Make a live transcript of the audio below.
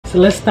So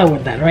let's start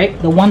with that, right?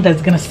 The one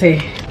that's gonna say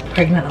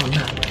pregnant or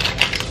not.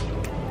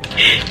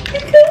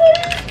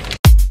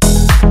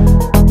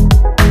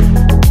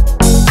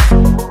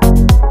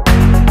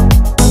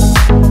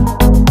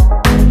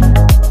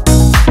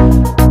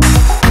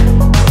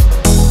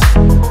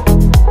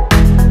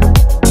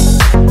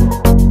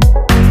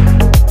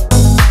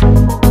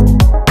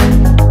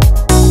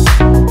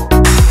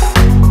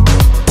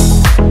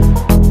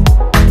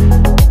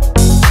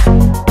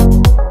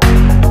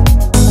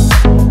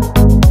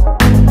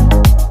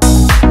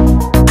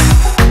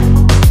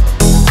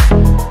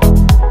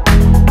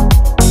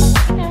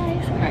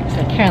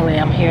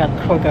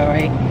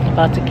 Right,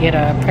 about to get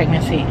a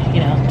pregnancy,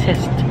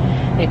 test.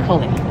 They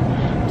call it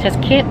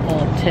test kit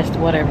or test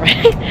whatever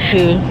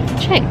to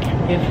check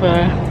if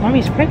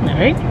mommy's pregnant,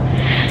 right?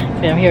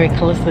 So I'm here with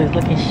Calista,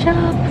 looking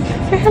sharp.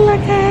 Say hello,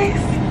 guys.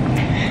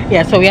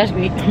 Yeah, so we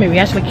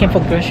actually came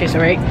for groceries,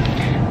 right?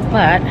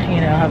 But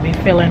I've been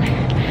feeling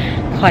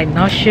quite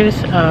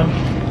nauseous a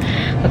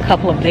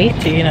couple of days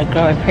to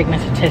grab a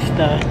pregnancy test.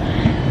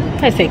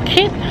 I say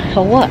kit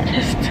or what?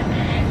 Just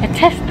a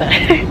tester.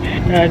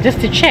 Just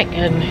to check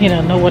and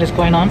know what is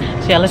going on.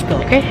 So yeah, let's go,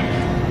 okay?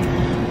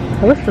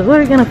 Calista, where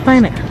are we gonna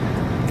find it?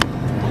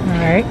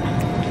 Alright.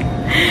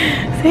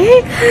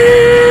 See,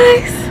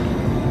 guys?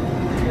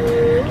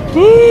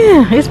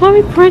 Yeah, is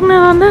mommy pregnant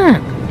or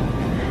not?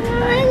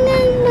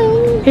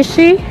 Is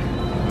she?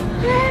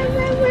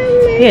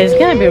 Yeah, it's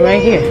gonna be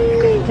right here.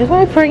 Is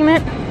mommy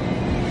pregnant?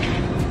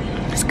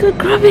 Let's go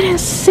grab it and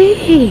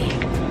see.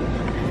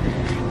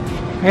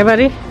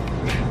 Everybody?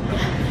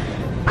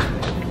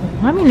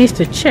 Mommy needs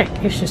to check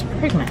if she's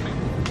pregnant.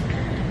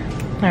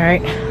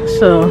 Alright,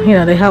 so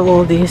they have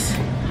all these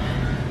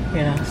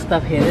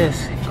stuff here.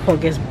 This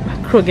Kruger's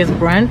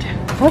brand.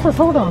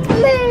 Hold on.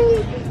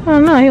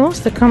 Oh no, he wants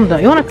to come down.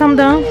 You wanna come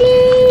down?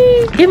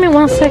 Give me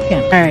 1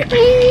 second. Alright. Is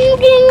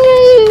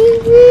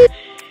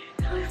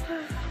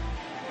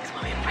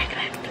mommy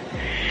pregnant?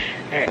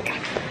 Alright.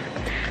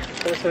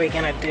 So that's what we're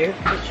gonna do.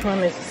 Which one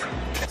is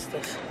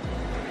this?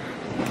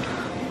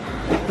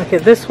 Okay,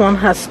 this one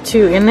has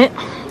 2 in it.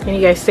 Can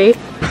you guys see?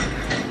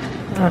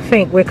 I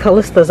think with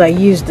Callista's I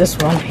used this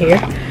one here.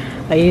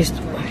 I used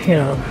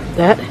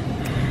that,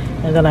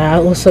 and then I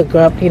also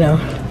grabbed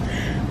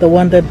the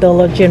one that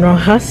Dollar General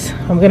has.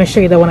 I'm gonna show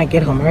you that when I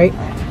get home, right?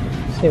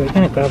 So we're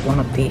gonna grab one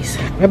of these.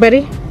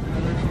 Everybody,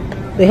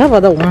 they have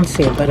other ones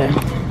here, but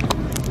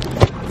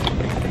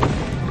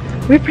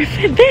we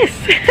prefer this.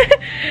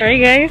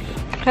 Alright guys,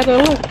 have a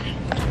look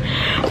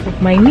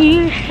with my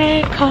new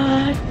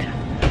haircut.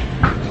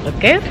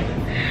 Okay,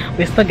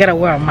 we still gotta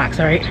wear our masks,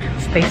 alright?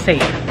 Stay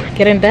safe.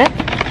 Get in that.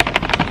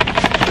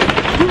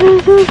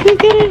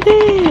 Get in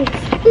this.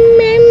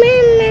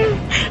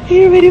 Are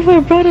you ready for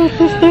a brother or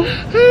sister?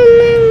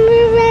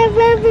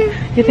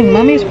 You think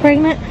mommy's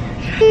pregnant?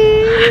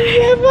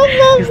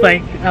 He's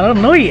like, I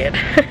don't know yet.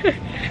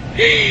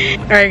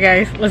 Alright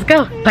guys, let's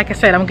go. Like I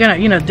said, I'm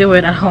gonna do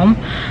it at home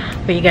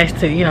for you guys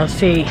to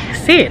see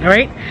it,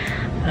 alright?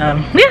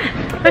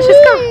 Yeah, let's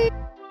just go.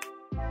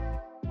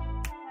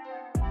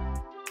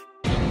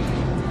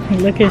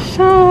 Look at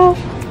Shaw.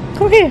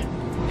 Come here.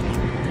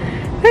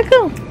 Let's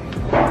go.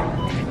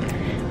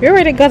 We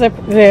already got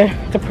the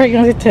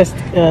pregnancy test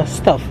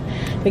stuff.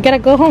 We gotta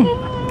go home.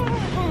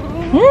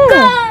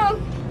 Go.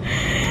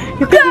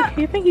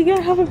 You think you're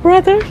gonna have a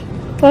brother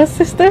or a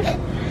sister?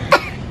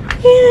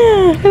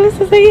 Yeah.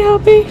 Calista, say you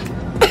happy?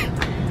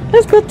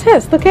 Let's go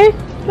test, okay?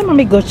 Let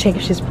mommy go check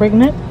if she's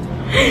pregnant.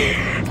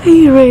 Are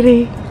you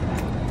ready?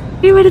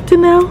 Are you ready to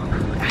know?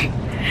 Alright.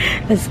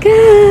 Let's go.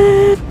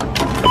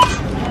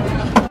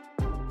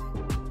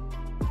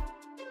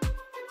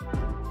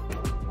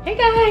 Hey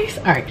guys.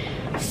 Alright.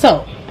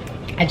 So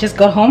I just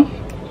got home.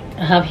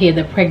 I have here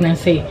the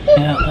pregnancy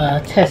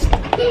test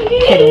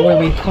kit or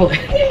whatever you call it.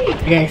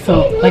 Okay,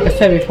 so like I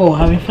said before,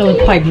 I've been feeling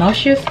quite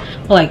nauseous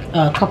for like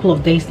a couple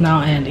of days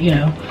now, and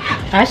I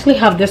actually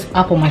have this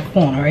app on my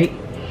phone, right,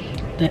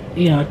 that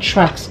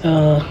tracks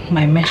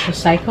my menstrual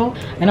cycle.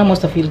 I know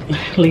most of you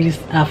ladies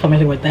are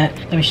familiar with that.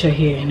 Let me show you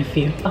here in a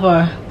few.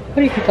 What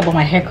do you think about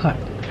my haircut?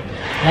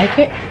 Like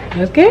it?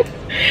 That's good.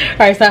 All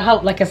right, so I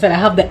have, like I said, I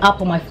have the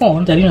app on my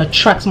phone that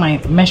tracks my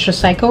menstrual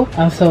cycle,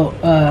 and so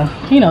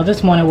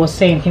this morning was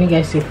saying, can you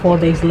guys see 4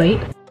 days late?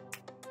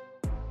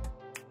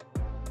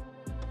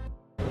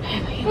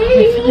 I'm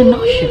feeling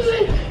nauseous.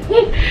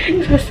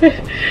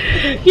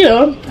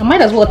 I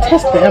might as well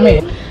test it. I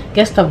mean,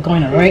 get stuff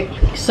going on, right?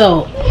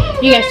 So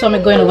you guys saw me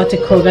going over to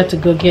Kroger to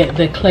go get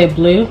the clear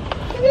blue,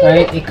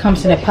 right? It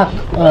comes in a pack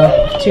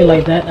too,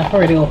 like that. I've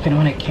already opened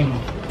when it came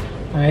up.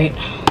 All right,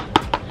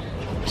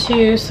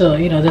 2. So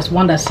there's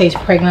one that says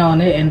pregnant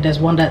on it, and there's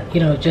one that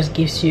just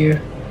gives you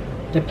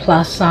the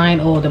plus sign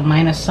or the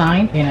minus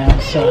sign.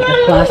 So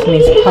the plus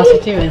means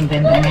positive, and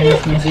then the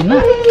minus means you're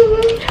not.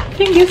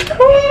 Fingers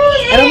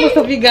crossed. I know most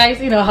of you guys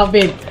have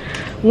been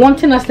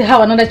wanting us to have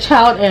another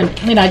child,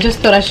 and I just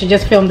thought I should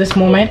just film this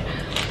moment.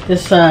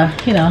 This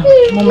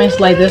moments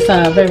like this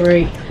are very,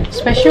 very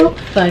special.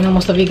 So I know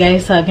most of you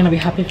guys are gonna be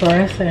happy for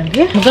us, and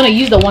yeah, I'm gonna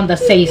use the one that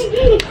says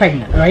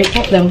pregnant. All right,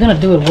 hopefully I'm gonna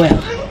do it well.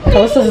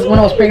 Callista's, when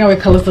I was pregnant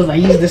with Callista's, I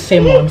used the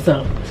same one.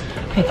 So,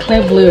 and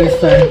clear blue is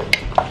the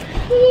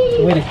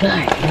way to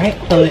guide, right?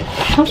 So it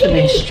comes with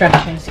the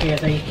instructions here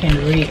that you can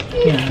read.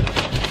 You know,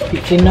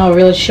 if you're not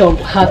really sure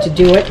how to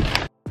do it.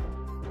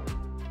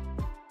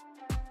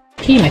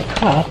 Key in a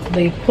cup,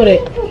 they put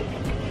it.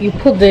 You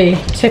put the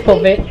tip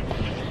of it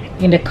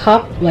in the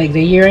cup, like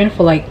the urine,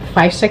 for like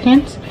 5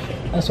 seconds.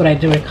 That's what I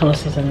do with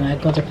Callista's, and I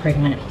got her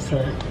pregnant.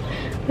 So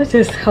let's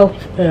just hope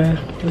this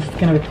is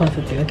gonna be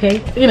positive,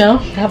 okay? You know,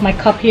 I have my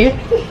cup here.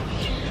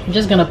 I'm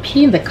just gonna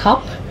pee in the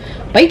cup,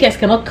 but you guys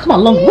cannot come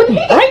along with me,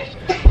 right?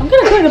 I'm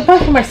gonna go in the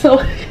bathroom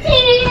myself.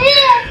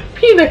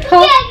 Pee in the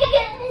cup.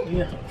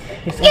 Yeah,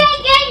 it's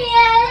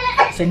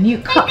a new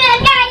cup.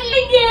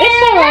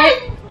 It's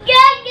alright.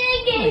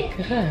 Oh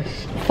my gosh.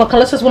 For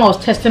Callista's, when I was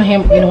testing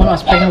him, you know, when I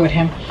was pregnant with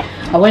him,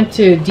 I went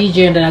to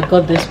DJ and then I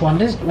got this one.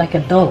 This is like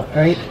 $1,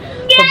 right?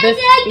 So this,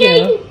 you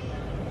know,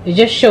 it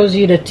just shows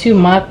you the 2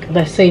 mark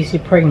that says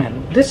you're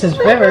pregnant. This is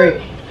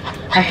very,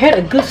 I heard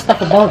a good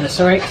stuff about this,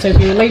 alright? So if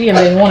you're a lady and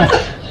you want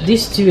to,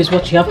 these 2 is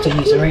what you have to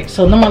use, alright?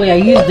 So normally I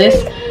use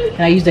this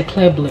and I use the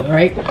clear blue,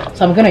 alright?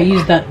 So I'm gonna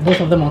use that, both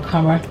of them on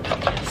camera.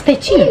 Stay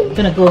tuned. I'm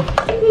gonna go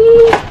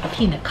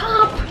pee in the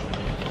cup.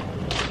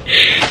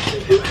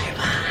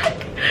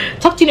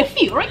 Talk to you in a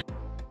few, right?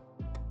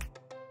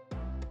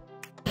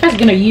 First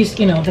gonna use,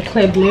 you know, the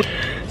clear blue.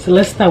 So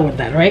let's start with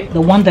that, right?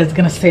 The one that's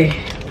gonna say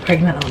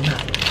pregnant or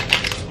not.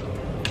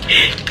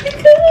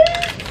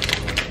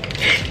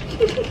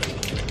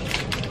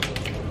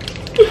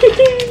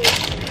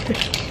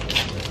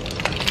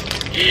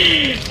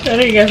 I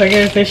know you guys are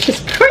gonna say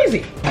she's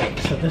crazy. Right,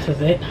 so this is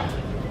it.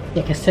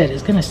 Like I said,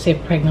 it's gonna say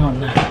pregnant or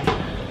not.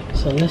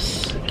 So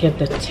let's get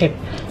the tip.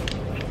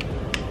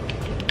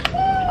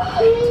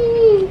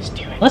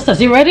 Lester,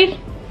 is you ready?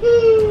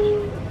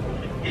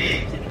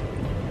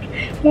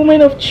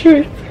 Moment of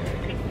truth.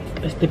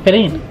 Let's dip it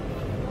in.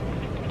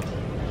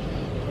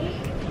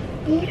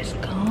 It's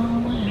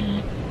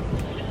going.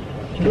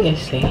 What do you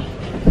guys see?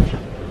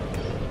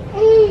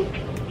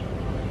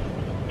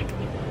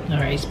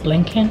 Alright, it's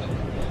blinking.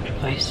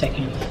 5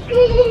 seconds.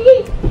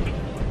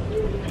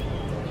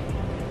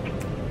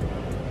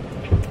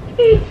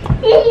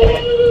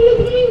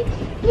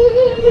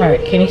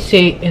 Alright, can you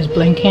see it's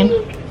blinking?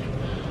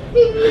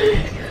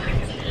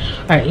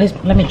 Alright,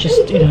 let me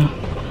just, you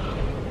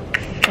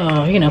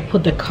know,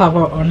 put the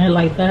cover on it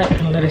like that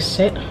and let it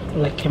sit for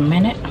like a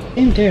minute. I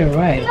didn't do it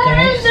right,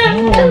 guys. I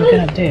don't know what I'm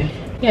gonna do.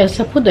 Yeah,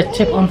 so put the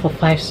tip on for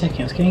 5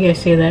 seconds. Can you guys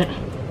see that?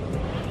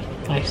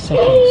 5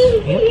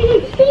 seconds. Yep.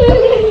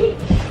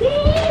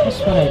 That's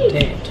what I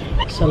did.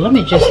 So let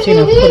me just, you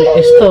know, put it.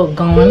 It's still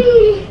going.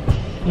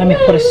 Let me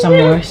put it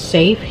somewhere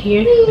safe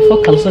here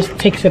before Calista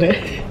takes it.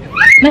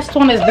 Next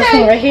one is this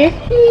one right here.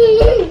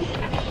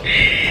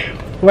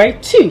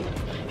 Right, 2.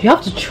 You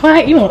have to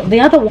try, you know, the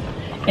other one,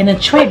 and then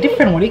try a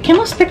different one. You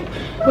cannot stick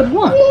with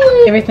one.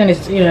 Everything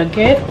is, you know,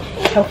 good.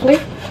 Hopefully.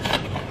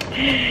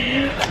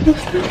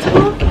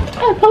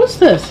 Oh, what's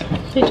this?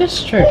 They just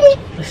stripped.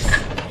 Let's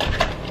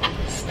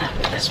stop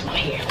with this one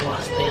here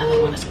whilst the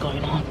other one is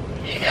going on.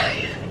 You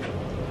guys,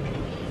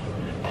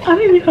 I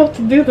didn't even have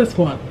to do this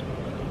one.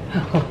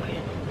 Oh,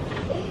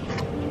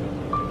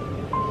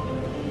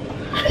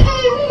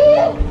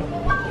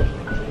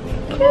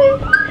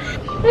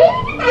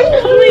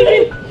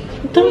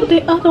 done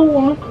the other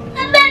one.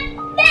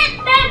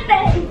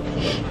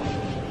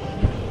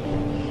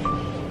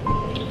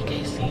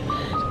 Okay, see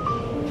that?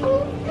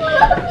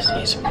 See,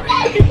 it's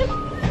pretty.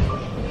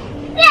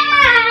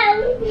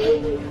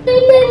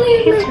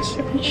 It's just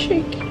even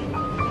shaky.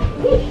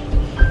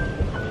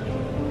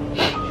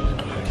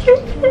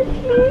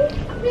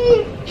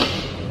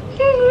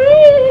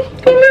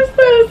 What is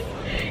this?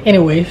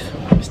 Anyways,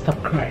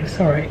 stop crying. It's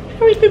alright.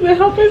 Everything that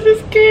happens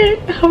is good.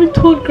 I haven't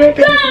told Greg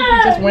that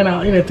he just went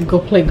out, you know, to go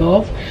play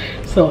golf.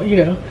 So, you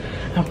know,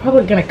 I'm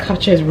probably gonna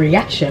capture his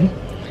reaction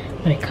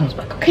when he comes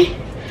back, okay?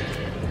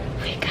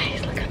 Hey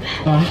guys, look at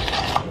that.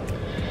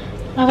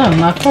 I don't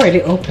know, I've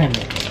already opened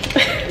it.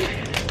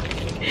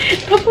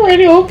 I've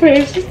already opened it.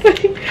 It's just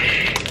like,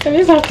 I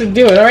just have to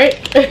do it, alright?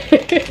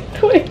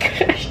 Oh my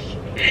gosh.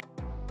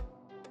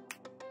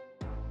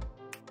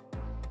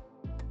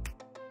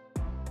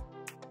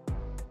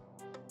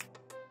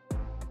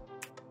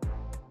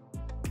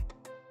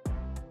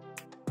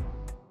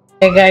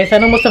 Hey guys, I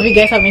know most of you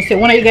guys have been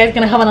saying, when are you guys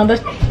gonna have another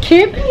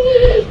kid?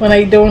 When are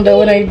you doing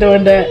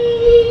that?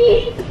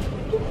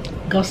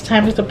 God's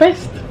time is the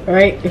best,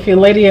 alright? If you're a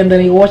lady and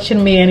then you're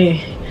watching me and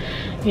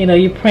you know,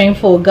 you're praying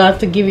for God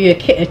to give you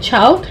a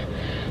child,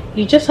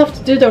 you just have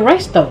to do the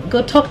right stuff.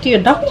 Go talk to your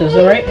doctors,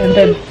 alright? And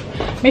then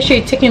make sure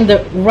you're taking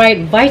the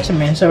right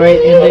vitamins, alright?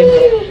 And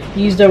then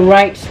use the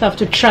right stuff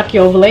to track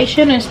your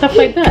ovulation and stuff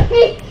like that.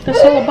 That's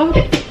all about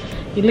it.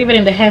 You leave it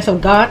in the hands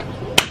of God.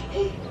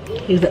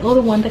 He's the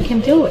only one that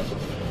can do it.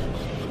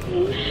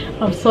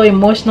 I'm so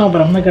emotional,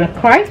 but I'm not gonna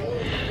cry.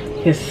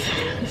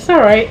 It's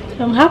alright.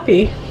 I'm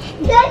happy.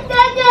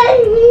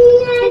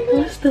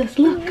 What's this?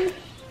 Look.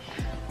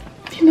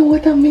 Do you know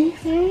what that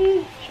means?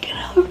 You can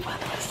have a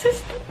brother or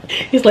sister.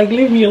 He's like,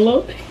 leave me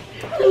alone.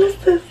 What's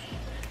this?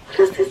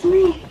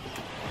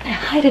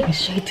 excited and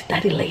show it to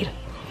daddy later.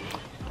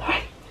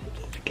 Alright,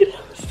 get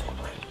out of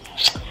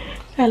the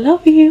I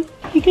love you.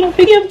 You're gonna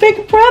be a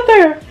big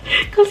brother.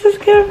 Cause it's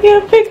gonna be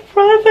a big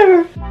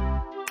brother.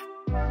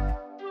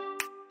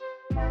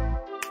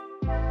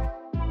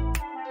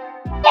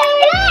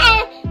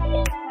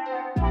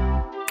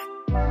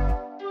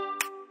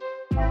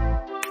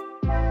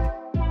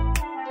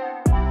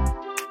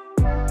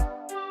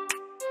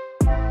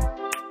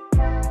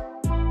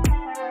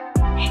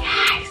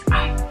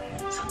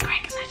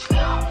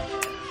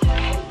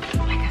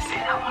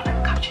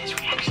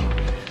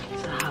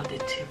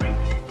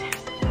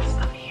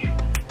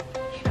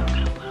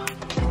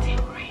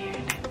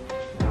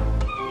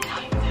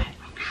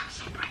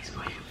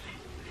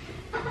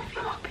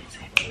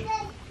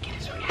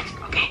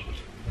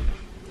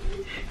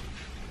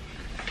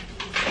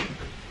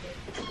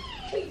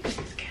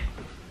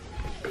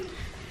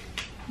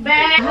 Babe,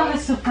 I have a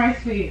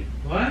surprise for you.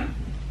 What?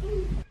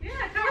 Yeah, I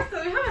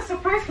have a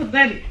surprise for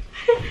daddy.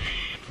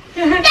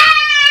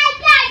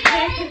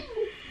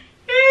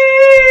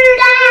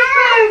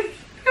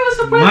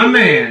 My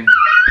man.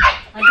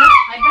 I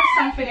got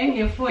something in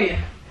here for you.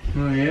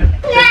 Oh yeah?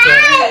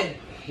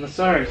 No,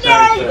 sorry.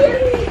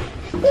 Alyssa,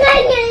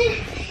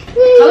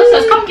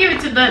 come give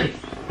it to daddy.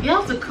 You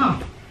have to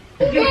come.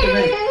 Give it to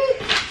daddy.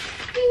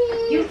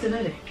 Give it to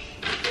daddy.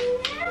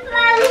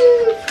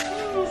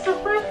 Oh,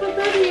 surprise for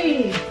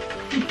daddy.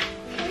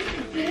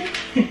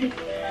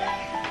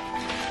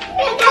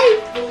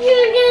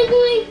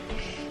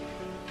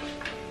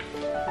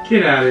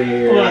 Get out of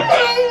here. What?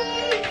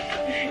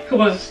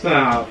 Come on,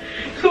 stop.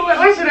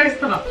 Why should I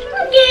stop?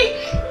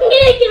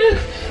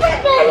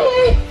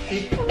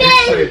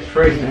 You're so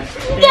pregnant.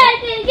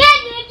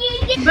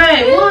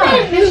 Babe,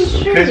 what? It's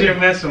true. Because you're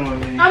messing with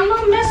me. I'm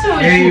not messing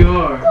with Yeah, you. you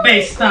are.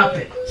 Babe, stop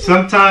it.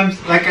 Sometimes,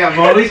 like I've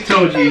always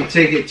told you, you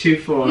take it too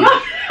far.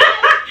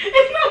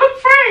 It's not a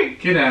prank.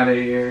 Get out of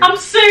here. I'm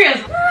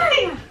serious.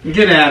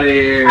 Get out of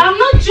here. I'm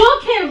not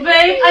joking,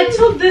 babe. I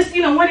took this,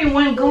 when it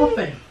went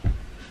golfing.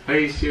 Are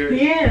you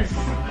serious? Yes.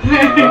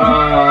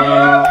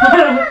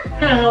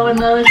 Oh,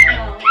 another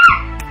show.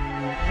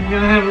 you're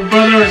gonna have a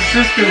brother or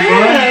sister, bro.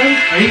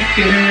 Yeah. Are you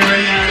kidding me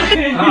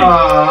right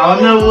now? Oh,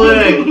 no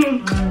way.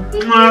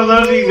 I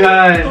love you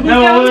guys.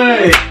 No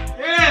way.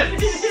 Yes.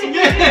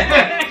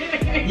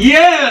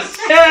 Yes.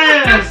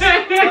 Yes.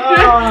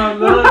 Oh, I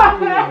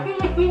love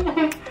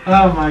you.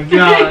 Oh my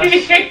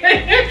gosh.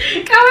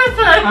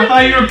 I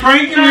thought you were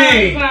pranking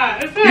me.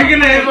 You're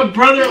gonna have a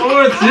brother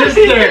or a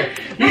sister.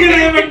 You're gonna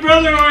have a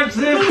brother or a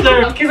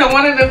sister. Because I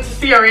wanted them to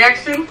see your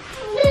reaction.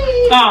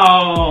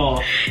 Oh.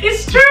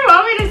 It's true.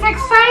 It's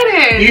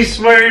exciting. You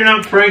swear you're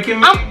not pranking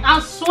me? I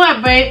swear,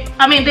 babe.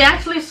 They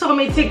actually saw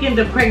me taking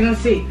the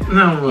pregnancy.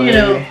 No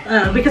way.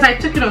 Because I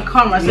took it on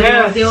camera, so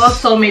Yes. they all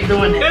saw me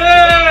doing it.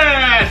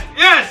 Yes!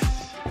 Yes!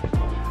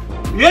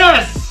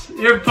 Yes!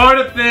 You're part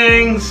of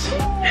things.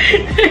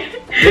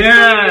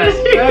 Yes!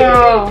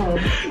 Oh.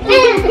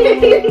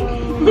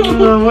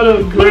 Oh, what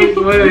a great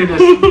way to...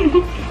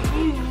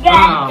 Oh,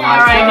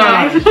 Alright,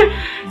 guys.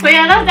 So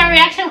yeah, that's the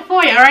reaction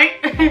for you, alright?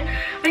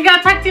 We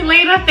gotta talk to you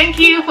later. Thank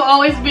you for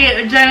always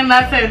being joining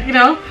us and,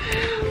 yeah,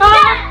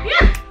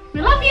 we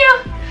love you.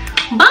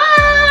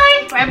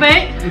 Bye! Right,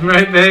 babe?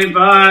 Right, babe,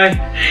 bye.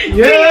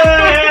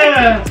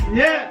 Yeah!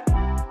 Yeah!